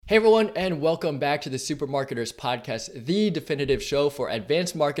Hey everyone, and welcome back to the Super Marketers Podcast, the definitive show for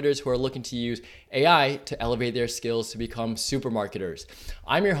advanced marketers who are looking to use AI to elevate their skills to become super marketers.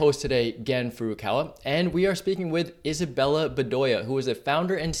 I'm your host today, Gen Furukawa, and we are speaking with Isabella Bedoya, who is the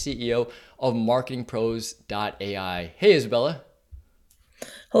founder and CEO of Marketing pros.ai. Hey Isabella.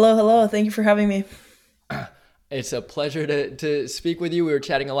 Hello, hello. Thank you for having me. It's a pleasure to speak with you. We were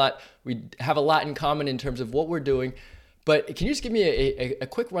chatting a lot. We have a lot in common in terms of what we're doing. But can you just give me a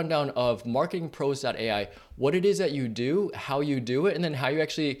quick rundown of Marketing pros.ai, what it is that you do, how you do it, and then how you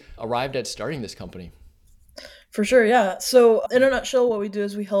actually arrived at starting this company? For sure, yeah. So, in a nutshell, what we do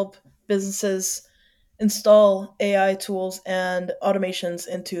is we help businesses install AI tools and automations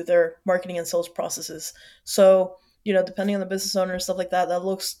into their marketing and sales processes. So, depending on the business owner and stuff like that, that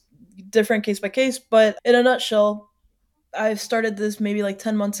looks different case by case. But in a nutshell, I started this maybe like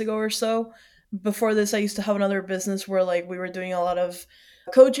 10 months ago or so. Before this, I used to have another business where like we were doing a lot of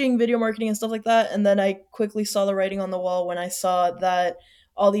coaching, video marketing, and stuff like that. And then I quickly saw the writing on the wall when I saw that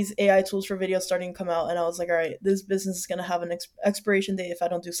all these AI tools for video starting to come out. And I was like, all right, this business is going to have an expiration date if I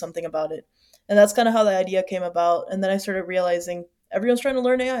don't do something about it. And that's kind of how the idea came about. And then I started realizing everyone's trying to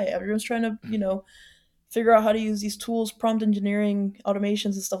learn AI. Everyone's trying to, figure out how to use these tools, prompt engineering,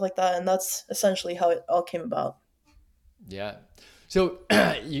 automations, and stuff like that. And that's essentially how it all came about. Yeah. So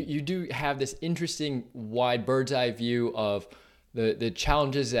you do have this interesting wide bird's eye view of the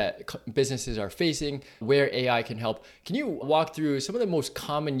challenges that businesses are facing, where AI can help. Can you walk through some of the most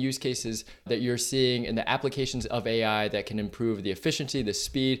common use cases that you're seeing in the applications of AI that can improve the efficiency, the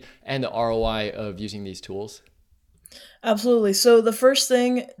speed, and the ROI of using these tools? Absolutely. So the first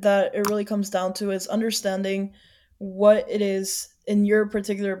thing that it really comes down to is understanding what it is in your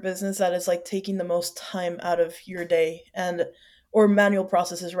particular business that is like taking the most time out of your day and or manual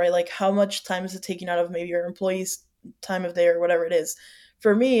processes, right? Like how much time is it taking out of maybe your employees' time of day or whatever it is.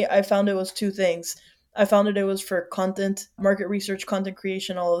 For me, I found it was two things. I found it was for content, market research, content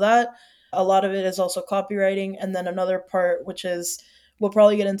creation, all of that. A lot of it is also copywriting, and then another part which is we'll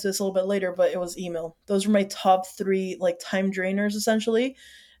probably get into this a little bit later, but it was email. Those were my top three like time drainers essentially.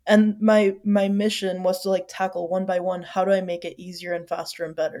 And my mission was to like tackle one by one how do I make it easier and faster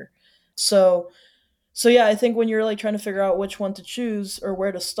and better. So so yeah, I think when you're like trying to figure out which one to choose or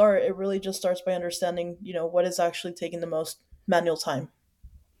where to start, it really just starts by understanding, what is actually taking the most manual time.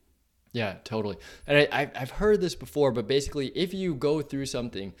 Yeah, totally. And I've heard this before, but basically, if you go through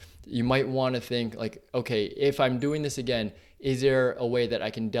something, you might want to think like, okay, if I'm doing this again, is there a way that I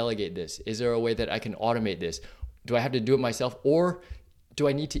can delegate this? Is there a way that I can automate this? Do I have to do it myself, or do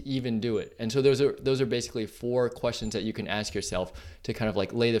I need to even do it? And so those are basically four questions that you can ask yourself to kind of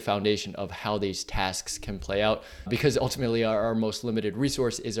like lay the foundation of how these tasks can play out. Because ultimately, our most limited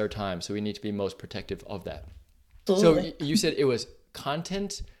resource is our time, so we need to be most protective of that. So Absolutely. you said it was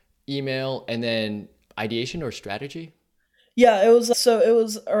content, email, and then ideation or strategy? Yeah, it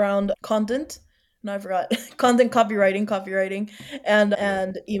was around content. No, I forgot. Content copywriting, Right.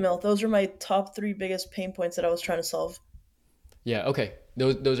 and email. Those are my top three biggest pain points that I was trying to solve. Yeah, okay.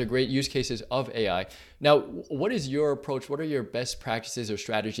 Those are great use cases of AI. Now, what is your approach? What are your best practices or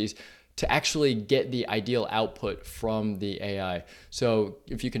strategies to actually get the ideal output from the AI? So,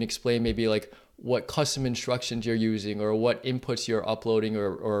 if you can explain maybe like what custom instructions you're using or what inputs you're uploading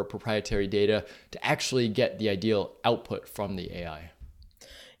or proprietary data to actually get the ideal output from the AI.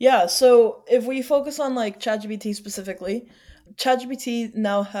 Yeah, so if we focus on like ChatGPT specifically, ChatGPT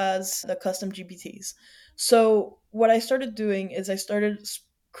now has the custom GPTs. So what I started doing is I started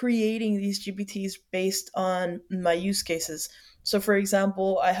creating these GPTs based on my use cases. So for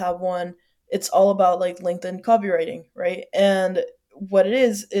example, I have one, it's all about like LinkedIn copywriting, right? And what it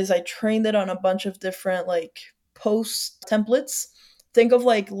is I trained it on a bunch of different like post templates. Think of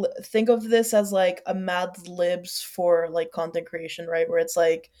this as like a Mad Libs for like content creation, right? Where it's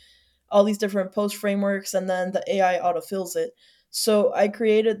like all these different post frameworks and then the AI autofills it. So I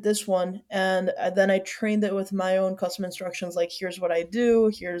created this one and then I trained it with my own custom instructions like here's what I do,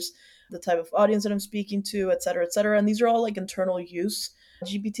 here's the type of audience that I'm speaking to, et cetera, et cetera. And these are all like internal use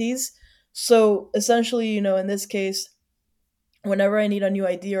GPTs. So essentially, in this case, whenever I need a new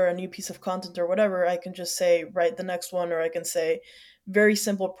idea or a new piece of content or whatever, I can just say write the next one, or I can say very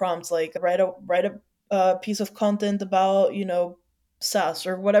simple prompts like write a piece of content about SaaS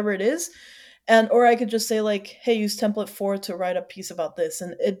or whatever it is, and or I could just say like, hey, use template four to write a piece about this,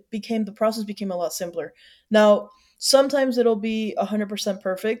 and the process became a lot simpler. Now sometimes it'll be 100%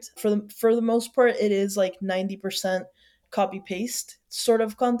 perfect. For the most part, it is like 90% copy paste sort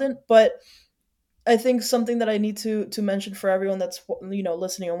of content, but I think something that I need to mention for everyone that's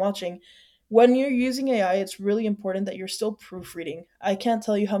listening and watching, when you're using AI, it's really important that you're still proofreading. I can't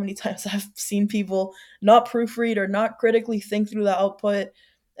tell you how many times I've seen people not proofread or not critically think through the output,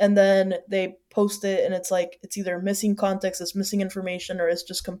 and then they post it, and it's like it's either missing context, it's missing information, or it's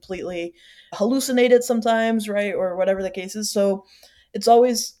just completely hallucinated sometimes, right? Or whatever the case is. So it's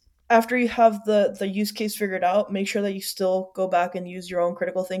always after you have the use case figured out, make sure that you still go back and use your own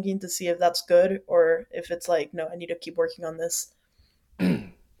critical thinking to see if that's good or if it's like, no, I need to keep working on this.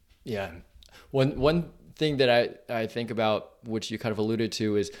 Yeah. One thing that I think about, which you kind of alluded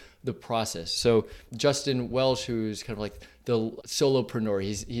to, is the process. So Justin Welsh, who's kind of like the solopreneur,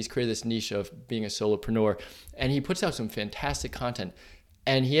 he's created this niche of being a solopreneur, and he puts out some fantastic content.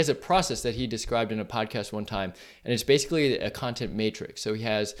 And he has a process that he described in a podcast one time, and it's basically a content matrix. So he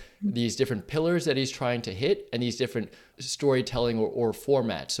has these different pillars that he's trying to hit, and these different storytelling or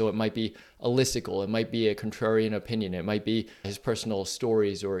formats. So it might be a listicle, it might be a contrarian opinion, it might be his personal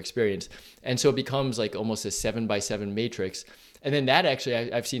stories or experience. And so it becomes like almost a 7x7 matrix. And then that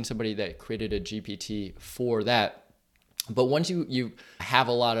actually, I've seen somebody that created a GPT for that. But once you have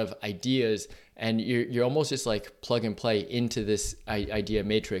a lot of ideas, and you're almost just like plug and play into this idea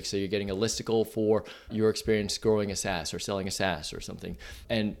matrix. So you're getting a listicle for your experience growing a SaaS or selling a SaaS or something.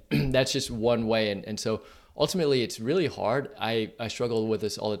 And that's just one way. And so ultimately it's really hard. I struggle with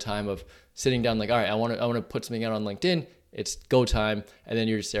this all the time of sitting down like, all right, I want to put something out on LinkedIn. It's go time. And then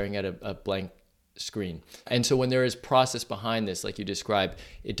you're just staring at a blank screen. And so when there is process behind this, like you described,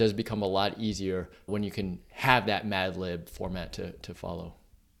 it does become a lot easier when you can have that Mad Lib format to follow.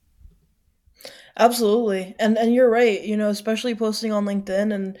 Absolutely. And you're right, especially posting on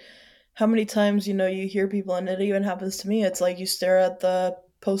LinkedIn and how many times, you hear people and it even happens to me. It's like you stare at the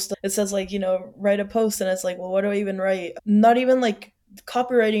post, it says like, write a post and it's like, well, what do I even write? Not even like the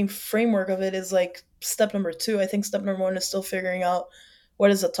copywriting framework of it is like step number 2. I think step number 1 is still figuring out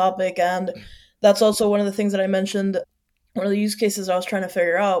what is the topic, and that's also one of the things that I mentioned. One of the use cases I was trying to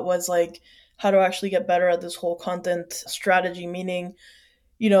figure out was like how to actually get better at this whole content strategy, meaning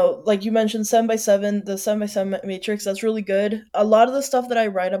like you mentioned, 7x7, the 7x7 matrix, that's really good. A lot of the stuff that I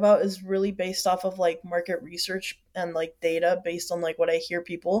write about is really based off of like market research and like data based on like what I hear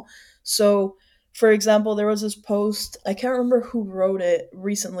people. So, for example, there was this post, I can't remember who wrote it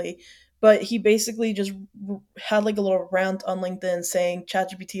recently, but he basically just had like a little rant on LinkedIn saying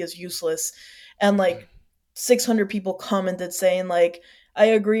ChatGPT is useless. And like 600 people commented saying, like, I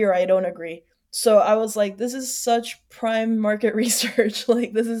agree or I don't agree. So I was like, this is such prime market research.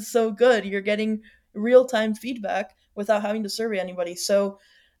 Like, this is so good. You're getting real time feedback without having to survey anybody. So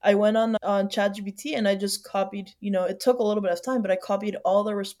I went on ChatGPT and I just copied, it took a little bit of time, but I copied all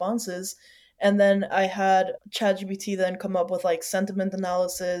the responses. And then I had ChatGPT then come up with like sentiment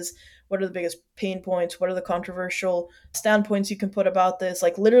analysis. What are the biggest pain points? What are the controversial standpoints you can put about this?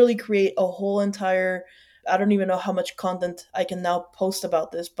 Like, literally create a whole entire, I don't even know how much content I can now post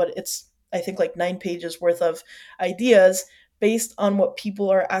about this, but it's I think like 9 pages worth of ideas based on what people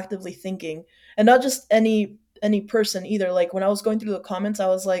are actively thinking, and not just any person either. Like when I was going through the comments, I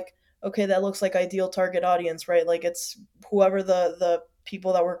was like, okay, that looks like ideal target audience, right? Like it's whoever the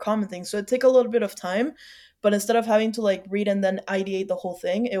people that were commenting. So it took a little bit of time, but instead of having to like read and then ideate the whole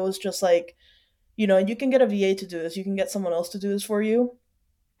thing, it was just like, you can get a VA to do this, you can get someone else to do this for you,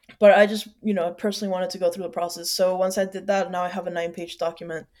 but I just, personally wanted to go through the process. So once I did that, now I have a 9 page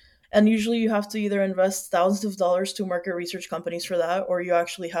document. And usually you have to either invest thousands of dollars to market research companies for that, or you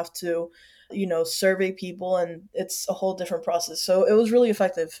actually have to, survey people, and it's a whole different process. So it was really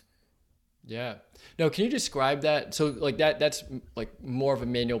effective. Yeah. No, can you describe that? So like that's like more of a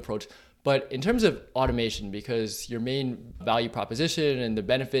manual approach. But in terms of automation, because your main value proposition and the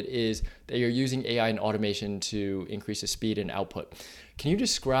benefit is that you're using AI and automation to increase the speed and output. Can you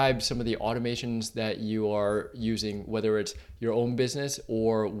describe some of the automations that you are using, whether it's your own business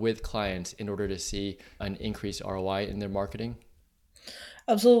or with clients, in order to see an increased ROI in their marketing?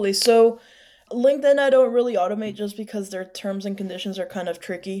 Absolutely. So LinkedIn, I don't really automate just because their terms and conditions are kind of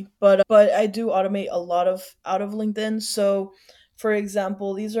tricky, but I do automate a lot of out of LinkedIn. So, for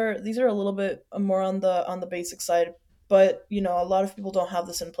example, these are a little bit more on the basic side, but a lot of people don't have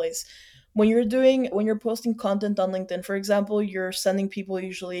this in place. When you're posting content on LinkedIn, for example, you're sending people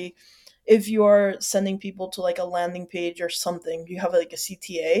usually, if you are sending people to like a landing page or something, you have like a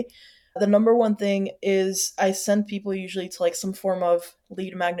CTA. The number one thing is I send people usually to like some form of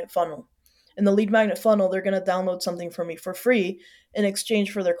lead magnet funnel. In the lead magnet funnel, they're going to download something from me for free in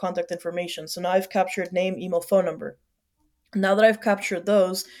exchange for their contact information. So now I've captured name, email, phone number. Now that I've captured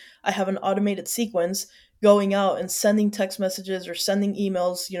those, I have an automated sequence going out and sending text messages or sending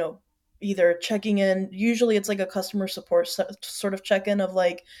emails, either checking in. Usually it's like a customer support sort of check in of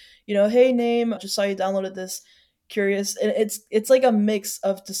like, hey name, just saw you downloaded this, curious. And it's like a mix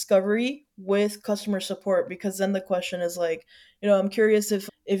of discovery with customer support, because then the question is like, I'm curious if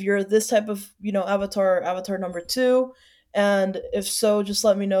you're this type of, avatar number two, and if so, just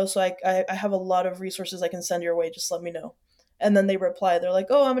let me know. So I have a lot of resources I can send your way. Just let me know. And then they reply, they're like,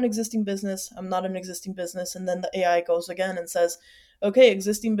 oh, I'm an existing business, I'm not an existing business. And then the AI goes again and says, okay,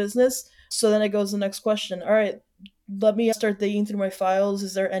 existing business. So then it goes the next question. All right, let me start digging through my files.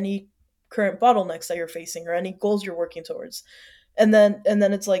 Is there any current bottlenecks that you're facing or any goals you're working towards? And then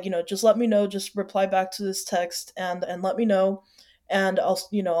it's like, just let me know, just reply back to this text and let me know, and I'll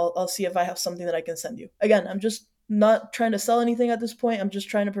see if I have something that I can send you. Again, I'm just not trying to sell anything at this point. I'm just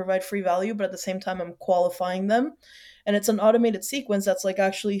trying to provide free value, but at the same time I'm qualifying them. And it's an automated sequence that's like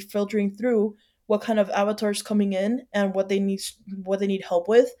actually filtering through what kind of avatars coming in and what they need help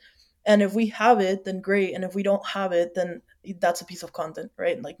with. And if we have it, then great. And if we don't have it, then that's a piece of content,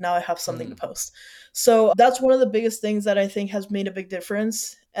 right? Like now I have something to Mm. post. So that's one of the biggest things that I think has made a big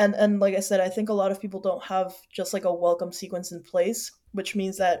difference. And like I said, I think a lot of people don't have just like a welcome sequence in place, which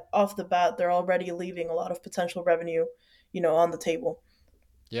means that off the bat they're already leaving a lot of potential revenue, on the table.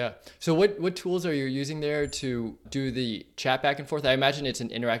 Yeah. So what tools are you using there to do the chat back and forth? I imagine it's an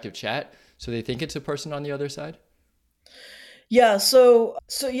interactive chat, so they think it's a person on the other side. So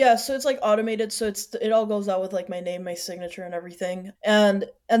it's like automated, so it all goes out with like my name, my signature and everything. And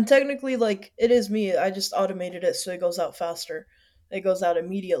technically like it is me. I just automated it so it goes out faster. It goes out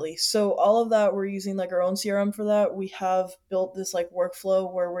immediately. So all of that, we're using like our own CRM for that. We have built this like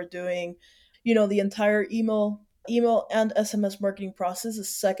workflow where we're doing, the entire email and SMS marketing process the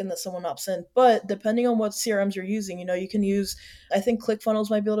second that someone opts in. But depending on what CRMs you're using, you can use, I think ClickFunnels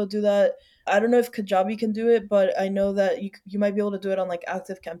might be able to do that. I don't know if Kajabi can do it, but I know that you might be able to do it on like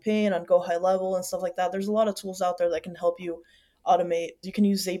Active Campaign, on Go High Level, and stuff like that. There's a lot of tools out there that can help you automate. You can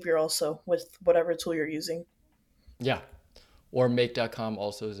use Zapier also with whatever tool you're using. Yeah. Or make.com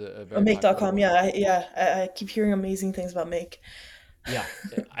also is a Or very popular Make.com, one. yeah, I keep hearing amazing things about Make. Yeah,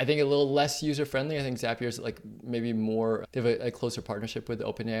 I think a little less user friendly. I think Zapier's like maybe more. They have a closer partnership with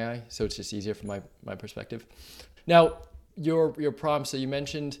OpenAI, so it's just easier from my perspective. Now, your prompts. So you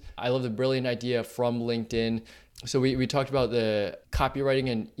mentioned I love the brilliant idea from LinkedIn. So we talked about the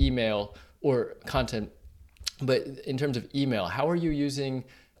copywriting and email or content, but in terms of email, how are you using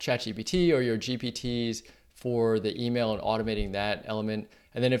ChatGPT or your GPTs for the email and automating that element?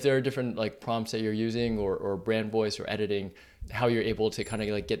 And then if there are different like prompts that you're using or brand voice or editing, how you're able to kind of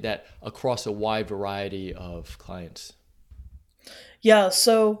like get that across a wide variety of clients. Yeah,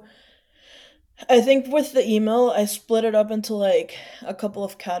 so I think with the email, I split it up into like a couple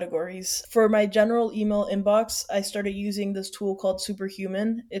of categories. For my general email inbox, I started using this tool called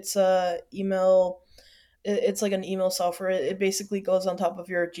Superhuman. It's like an email software. It basically goes on top of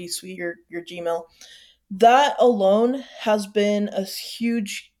your G Suite, your Gmail. That alone has been a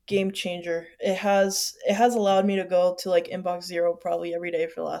huge game changer. It has allowed me to go to like inbox zero probably every day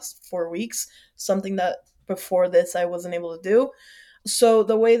for the last 4 weeks, something that before this I wasn't able to do. So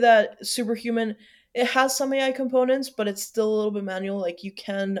the way that Superhuman, it has some AI components, but it's still a little bit manual. Like you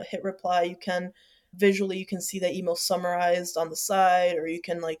can hit reply, you can see the email summarized on the side, or you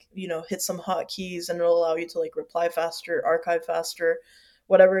can like, hit some hotkeys and it'll allow you to like reply faster, archive faster,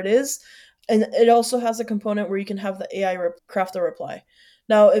 whatever it is. And it also has a component where you can have the AI craft a reply.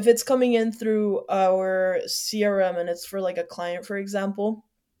 Now, if it's coming in through our CRM and it's for like a client, for example,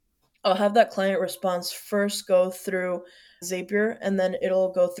 I'll have that client response first go through Zapier, and then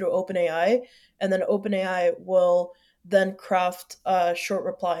it'll go through OpenAI, and then OpenAI will then craft a short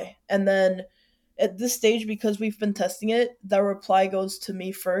reply. And then at this stage, because we've been testing it, that reply goes to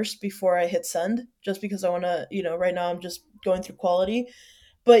me first before I hit send, just because I want to, right now I'm just going through quality.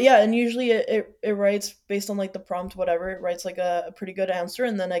 But yeah, and usually it writes based on like the prompt, whatever, it writes like a pretty good answer,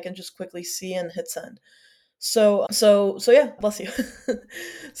 and then I can just quickly see and hit send. So yeah, bless you.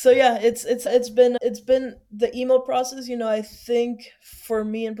 So yeah, it's been the email process. I think for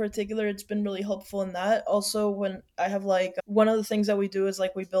me in particular, it's been really helpful in that. Also, when I have like one of the things that we do is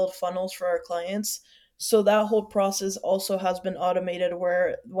like we build funnels for our clients. So that whole process also has been automated,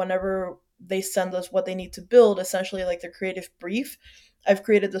 where whenever they send us what they need to build, essentially like their creative brief, I've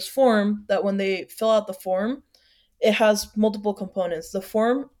created this form that when they fill out the form, it has multiple components. The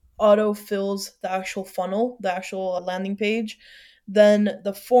form auto fills the actual funnel, the actual landing page. Then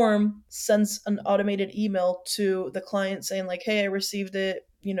the form sends an automated email to the client saying, like, hey, I received it,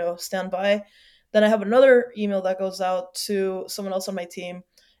 stand by. Then I have another email that goes out to someone else on my team,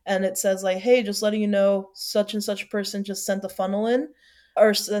 and it says, like, hey, just letting you know, such and such person just sent the funnel in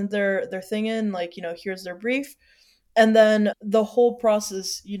or sent their thing in, like, here's their brief. And then the whole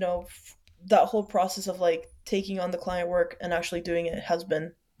process, that whole process of like taking on the client work and actually doing it has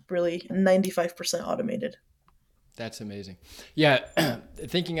been really 95% automated. That's amazing. Yeah,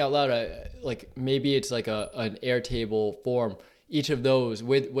 thinking out loud, like maybe it's like an Airtable form. Each of those,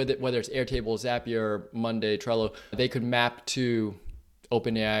 with it, whether it's Airtable, Zapier, Monday, Trello, they could map to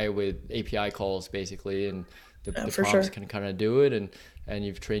OpenAI with API calls basically, and Yeah, the for prompts sure. can kind of do it, and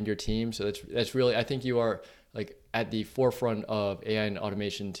you've trained your team. So that's really, I think you are like at the forefront of AI and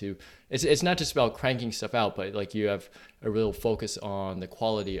automation. To it's not just about cranking stuff out, but like you have a real focus on the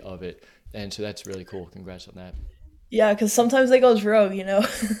quality of it, and so that's really cool. Congrats on that. Yeah, because sometimes it goes rogue.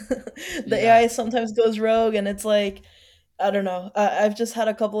 The Yeah. AI sometimes goes rogue, and it's like, I don't know. I've just had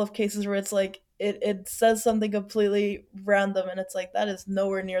a couple of cases where it's like it says something completely random, and it's like that is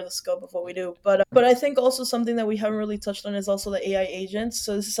nowhere near the scope of what we do. But I think also something that we haven't really touched on is also the AI agents.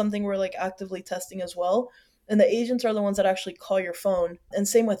 So this is something we're like actively testing as well. And the agents are the ones that actually call your phone. And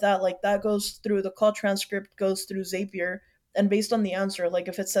same with that, like that goes through the call transcript goes through Zapier, and based on the answer, like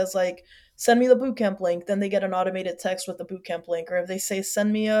if it says like send me the bootcamp link, then they get an automated text with the bootcamp link. Or if they say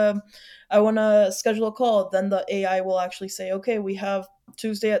send me I want to schedule a call, then the AI will actually say, okay, we have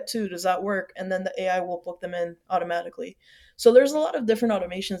Tuesday at 2. Does that work? And then the AI will book them in automatically. So there's a lot of different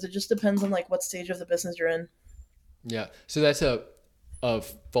automations. It just depends on like what stage of the business you're in. Yeah. So that's a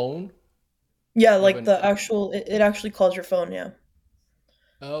phone, Yeah, like like when. the actual, it actually calls your phone. Yeah.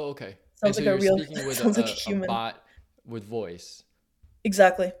 Oh, okay. And Sounds so like a you're real, speaking with sounds like a a human. bot with voice.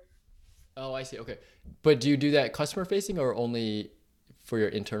 Exactly. Oh, I see. Okay. But do you do that customer facing or only for your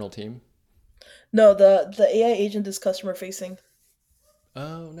internal team? No, the AI agent is customer facing.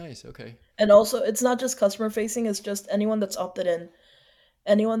 Oh, nice. Okay. And also, it's not just customer facing, it's just anyone that's opted in.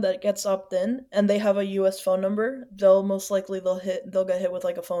 Anyone that gets opt in and they have a US phone number, they'll most likely they'll get hit with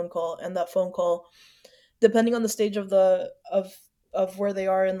like a phone call, and that phone call, depending on the stage of where they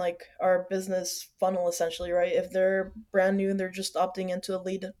are in like our business funnel essentially, right? If they're brand new and they're just opting into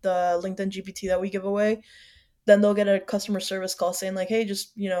the LinkedIn GPT that we give away, then they'll get a customer service call saying like, hey,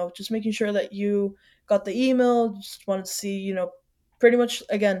 just making sure that you got the email, just wanted to see, pretty much,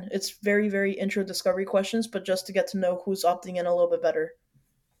 again, it's very very intro discovery questions, but just to get to know who's opting in a little bit better.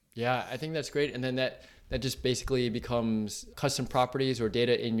 Yeah, I think that's great. And then that just basically becomes custom properties or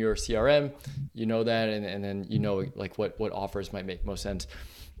data in your CRM. You know that, and then you know like what offers might make most sense.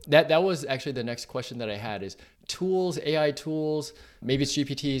 That was actually the next question that I had is tools, AI tools, maybe it's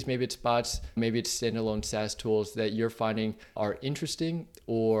GPTs, maybe it's bots, maybe it's standalone SaaS tools that you're finding are interesting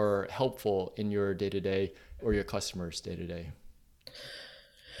or helpful in your day to day or your customers' day to day.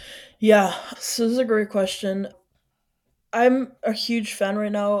 Yeah, so this is a great question. I'm a huge fan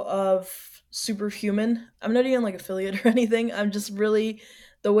right now of Superhuman. I'm not even like affiliate or anything. I'm just really,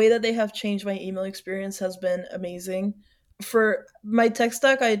 the way that they have changed my email experience has been amazing. For my tech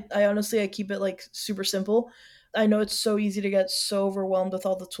stack, I honestly I keep it like super simple. I know it's so easy to get so overwhelmed with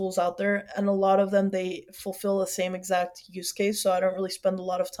all the tools out there, and a lot of them they fulfill the same exact use case. So I don't really spend a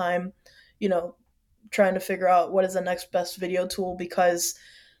lot of time, you know, trying to figure out what is the next best video tool, because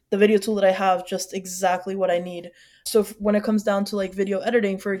the video tool that I have just exactly what I need. So when it comes down to like video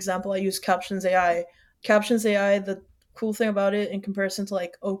editing, for example, I use Captions AI. Captions AI, the cool thing about it in comparison to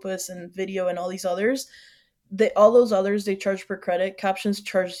like Opus and Video and all these others, all those others they charge per credit. Captions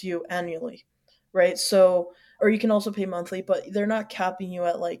charges you annually, right? So, or you can also pay monthly, but they're not capping you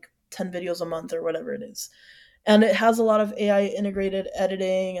at like 10 videos a month or whatever it is. And it has a lot of AI integrated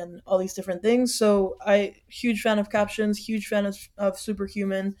editing and all these different things. So I huge fan of Captions, huge fan of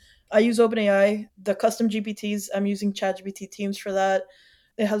Superhuman. I use OpenAI. The custom GPTs, I'm using ChatGPT Teams for that.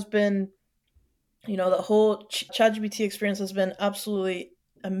 It has been, the whole ChatGPT experience has been absolutely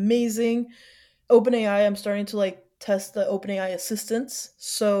amazing. OpenAI, I'm starting to like test the OpenAI assistants,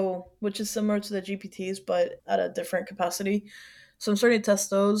 so which is similar to the GPTs but at a different capacity. So I'm starting to test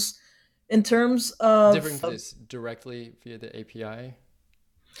those. In terms of Different is directly via the API.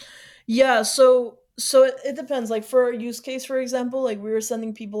 Yeah, so it depends. Like for our use case, for example, like we were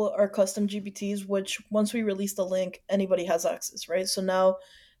sending people our custom GPTs, which once we release the link, anybody has access, right? So now,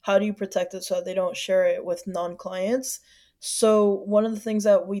 how do you protect it so that they don't share it with non-clients? So one of the things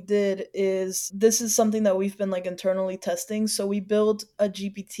that we did is this is something that we've been like internally testing. So we built a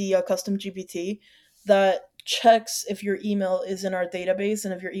GPT, a custom GPT that checks if your email is in our database,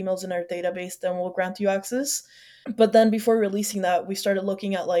 and if your email is in our database, then we'll grant you access. But then before releasing that, we started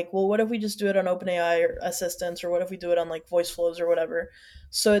looking at like, well, what if we just do it on OpenAI or assistants, or what if we do it on like voice flows or whatever?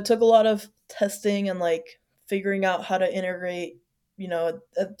 So it took a lot of testing and like figuring out how to integrate.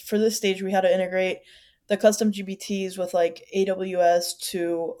 For this stage, we had to integrate the custom GPTs with like AWS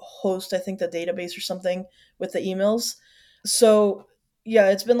to host, I think, the database or something with the emails. So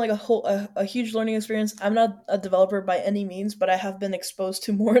yeah, it's been like a huge learning experience. I'm not a developer by any means, but I have been exposed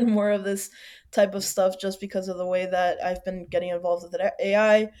to more and more of this type of stuff just because of the way that I've been getting involved with the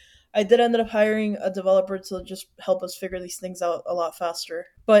AI. I did end up hiring a developer to just help us figure these things out a lot faster.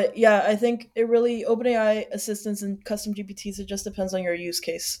 But yeah, I think it really OpenAI assistants and custom GPTs, it just depends on your use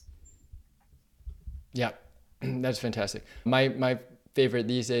case. Yeah, that's fantastic. My favorite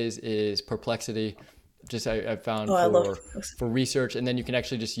these days is Perplexity. Just I found Oh, I love for research, and then you can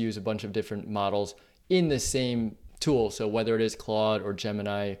actually just use a bunch of different models in the same tool. So whether it is Claude or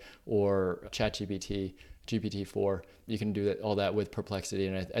Gemini or ChatGPT, GPT-4, you can do that, all that with Perplexity.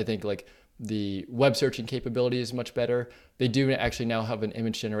 And I think like the web searching capability is much better. They do actually now have an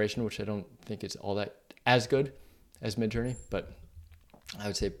image generation, which I don't think is all that as good as Midjourney, but I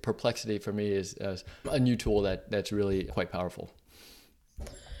would say Perplexity for me is a new tool that's really quite powerful.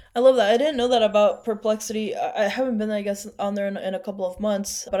 I love that. I didn't know that about Perplexity. I haven't been, I guess, on there in a couple of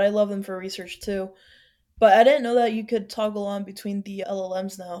months, but I love them for research too. But I didn't know that you could toggle on between the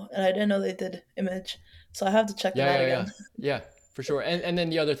LLMs now, and I didn't know they did image. So I have to check them Yeah, out yeah, again. yeah, yeah, for sure. And then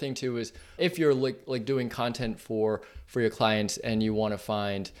the other thing too is if you're like doing content for your clients and you want to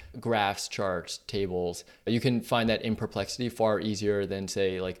find graphs, charts, tables, you can find that in Perplexity far easier than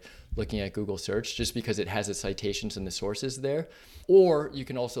say like looking at Google search, just because it has the citations and the sources there. Or you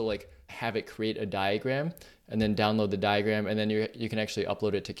can also like have it create a diagram and then download the diagram, and then you can actually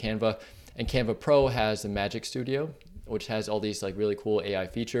upload it to Canva. And Canva Pro has the Magic Studio, which has all these like really cool AI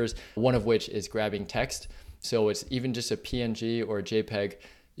features, one of which is grabbing text. So it's even just a PNG or a JPEG,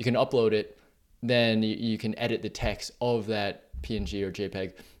 you can upload it, then you can edit the text of that PNG or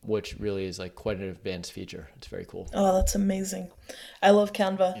JPEG, which really is like quite an advanced feature. It's very cool. Oh, that's amazing. I love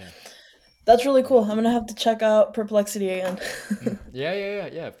Canva. Yeah. That's really Yeah. cool. I'm gonna have to check out Perplexity again.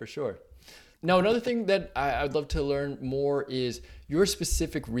 Yeah, for sure. Now, another thing that I'd love to learn more is your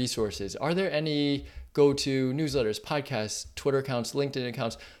specific resources. Are there any go-to newsletters, podcasts, Twitter accounts, LinkedIn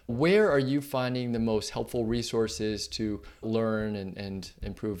accounts? Where are you finding the most helpful resources to learn and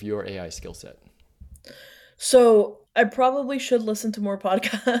improve your AI skill set? So I probably should listen to more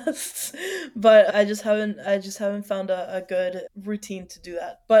podcasts, but I just haven't found a good routine to do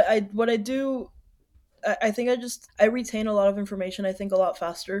that. But I what I do I think I retain a lot of information, I think, a lot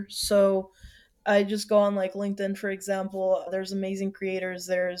faster. So I just go on like LinkedIn, for example. There's amazing creators.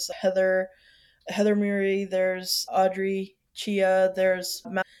 There's Heather Murray, there's Audrey Chia, there's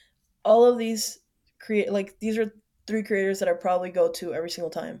Matt. All of these create like these are three creators that I probably go to every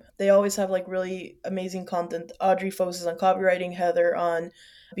single time. They always have like really amazing content. Audrey focuses on copywriting, Heather on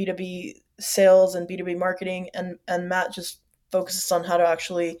B2B sales and B2B marketing, and Matt just focuses on how to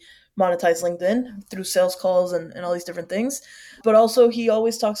actually monetize LinkedIn through sales calls and all these different things. But also he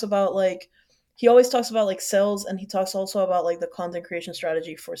always talks about like sales, and he talks also about like the content creation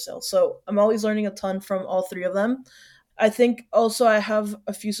strategy for sales. So I'm always learning a ton from all three of them. I think also I have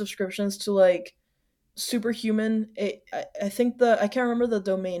a few subscriptions to like Superhuman. I think I can't remember the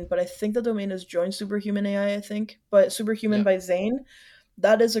domain, but I think the domain is Join Superhuman AI. I think, but Superhuman Yeah. by Zane.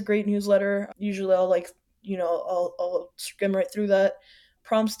 That is a great newsletter. Usually, I'll like I'll skim right through that.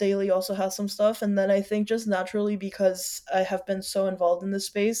 Prompts Daily also has some stuff, and then I think just naturally because I have been so involved in this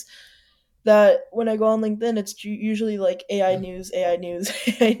space, that when I go on LinkedIn, it's usually like AI news, AI news,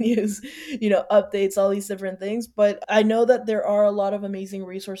 AI news, updates, all these different things. But I know that there are a lot of amazing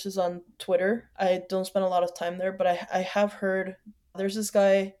resources on Twitter. I don't spend a lot of time there, but I have heard there's this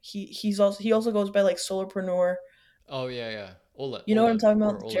guy. He also goes by like Solarpreneur. Oh yeah. You know what I'm Olev talking or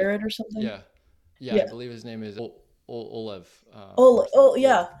about? Oleg. Jared or something? Yeah. Yeah, I Yeah. believe his name is Olev, Oh, or something. oh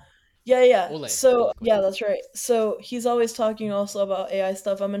yeah. Yeah, yeah. So, Ole yeah, Cliff. that's right. So, he's always talking also about AI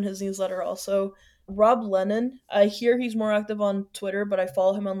stuff. I'm in his newsletter also. Rob Lennon, I hear he's more active on Twitter, but I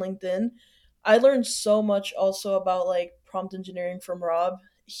follow him on LinkedIn. I learned so much also about like prompt engineering from Rob.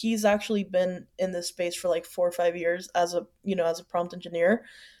 He's actually been in this space for like 4 or 5 years as a prompt engineer.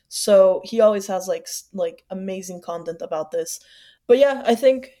 So, he always has like amazing content about this. But yeah, I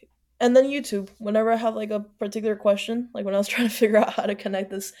think, and then YouTube. Whenever I have like a particular question, like when I was trying to figure out how to connect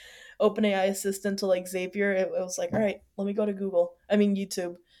this OpenAI assistant to like Zapier, it was like, all right, let me go to Google. I mean,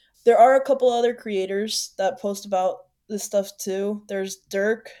 YouTube. There are a couple other creators that post about this stuff too. There's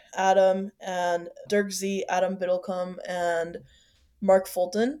Dirk, Adam, and Dirk Z, Adam Biddlecombe, and Mark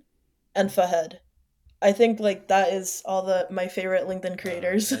Fulton, and Fahed. I think like that is all the my favorite LinkedIn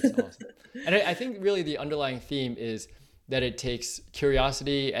creators. That's awesome. And I think really the underlying theme is that it takes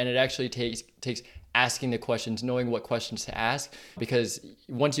curiosity and it actually takes asking the questions, knowing what questions to ask, because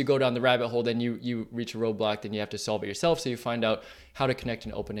once you go down the rabbit hole, then you reach a roadblock, then you have to solve it yourself. So you find out how to connect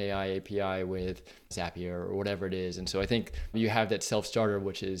an OpenAI API with Zapier or whatever it is. And so I think you have that self-starter,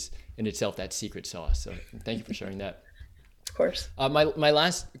 which is in itself that secret sauce. So thank you for sharing that. Of course. My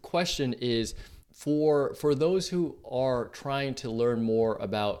last question is for those who are trying to learn more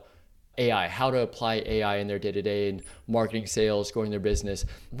about AI, how to apply AI in their day-to-day in marketing, sales, growing their business.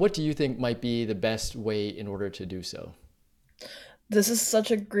 What do you think might be the best way in order to do so? This is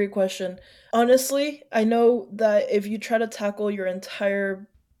such a great question. Honestly, I know that if you try to tackle your entire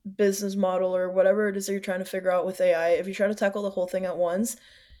business model or whatever it is that you're trying to figure out with AI, if you try to tackle the whole thing at once,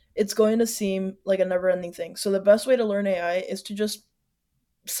 it's going to seem like a never ending thing. So, the best way to learn AI is to just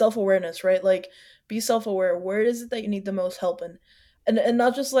self awareness, right? Like, be self aware. Where is it that you need the most help in? And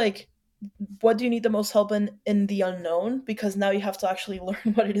not just like, what do you need the most help in the unknown? Because now you have to actually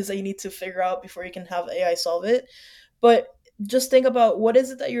learn what it is that you need to figure out before you can have AI solve it. But just think about what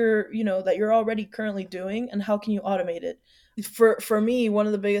is it that that you're already currently doing, and how can you automate it. For me, one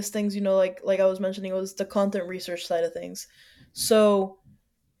of the biggest things, like I was mentioning, was the content research side of things. So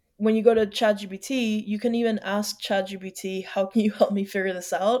when you go to ChatGPT, you can even ask ChatGPT, how can you help me figure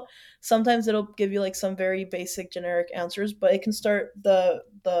this out? Sometimes it'll give you like some very basic generic answers, but it can start the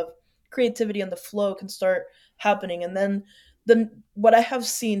creativity and the flow can start happening. And then what I have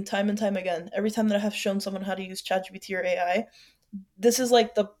seen time and time again, every time that I have shown someone how to use ChatGPT or AI, this is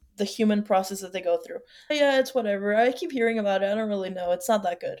like the human process that they go through. Yeah, it's whatever. I keep hearing about it. I don't really know. It's not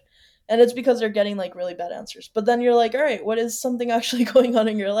that good. And it's because they're getting like really bad answers. But then you're like, all right, what is something actually going on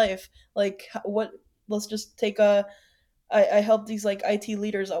in your life? Like, what? Let's just take a. I helped these like IT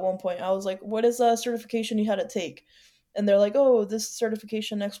leaders at one point. I was like, what is a certification you had to take? And they're like, oh, this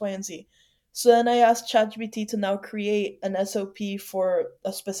certification X, Y, and Z. So then I asked ChatGPT to now create an SOP for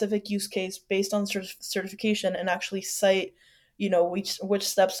a specific use case based on certification, and actually cite, which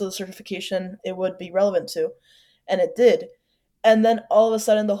steps of the certification it would be relevant to, and it did. And then all of a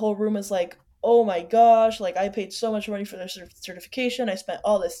sudden the whole room is like, oh my gosh, like I paid so much money for their certification, I spent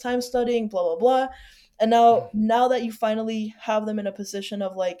all this time studying, blah blah blah. And now that you finally have them in a position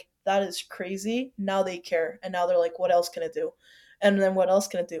of like, that is crazy, now they care, and now they're like, what else can it do? And then what else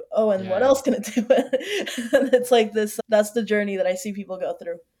can it do? Oh, and what Yeah, else can it do? And it's like this, that's the journey that I see people go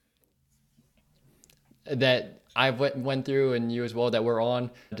through. that I went through, and you as well, that we're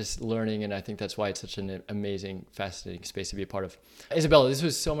on just learning. And I think that's why it's such an amazing, fascinating space to be a part of. Isabella, this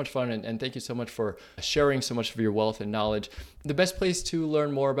was so much fun. And thank you so much for sharing so much of your wealth and knowledge. The best place to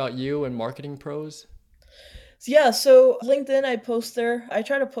learn more about you and marketing pros? Yeah, so LinkedIn, I post there. I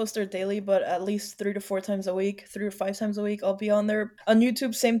try to post there daily, but at least 3 to 4 times a week, 3 or 5 times a week, I'll be on there. On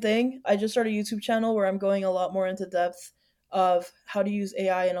YouTube, same thing. I just started a YouTube channel where I'm going a lot more into depth of how to use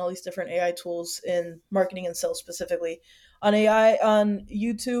AI and all these different AI tools in marketing and sales specifically. On AI, on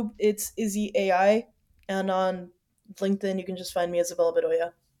YouTube, it's Izzy AI, and on LinkedIn, you can just find me as Isabella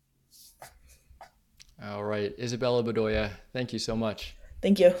Bedoya. All right, Isabella Bedoya, thank you so much.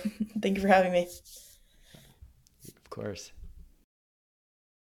 Thank you. Thank you for having me. Of course.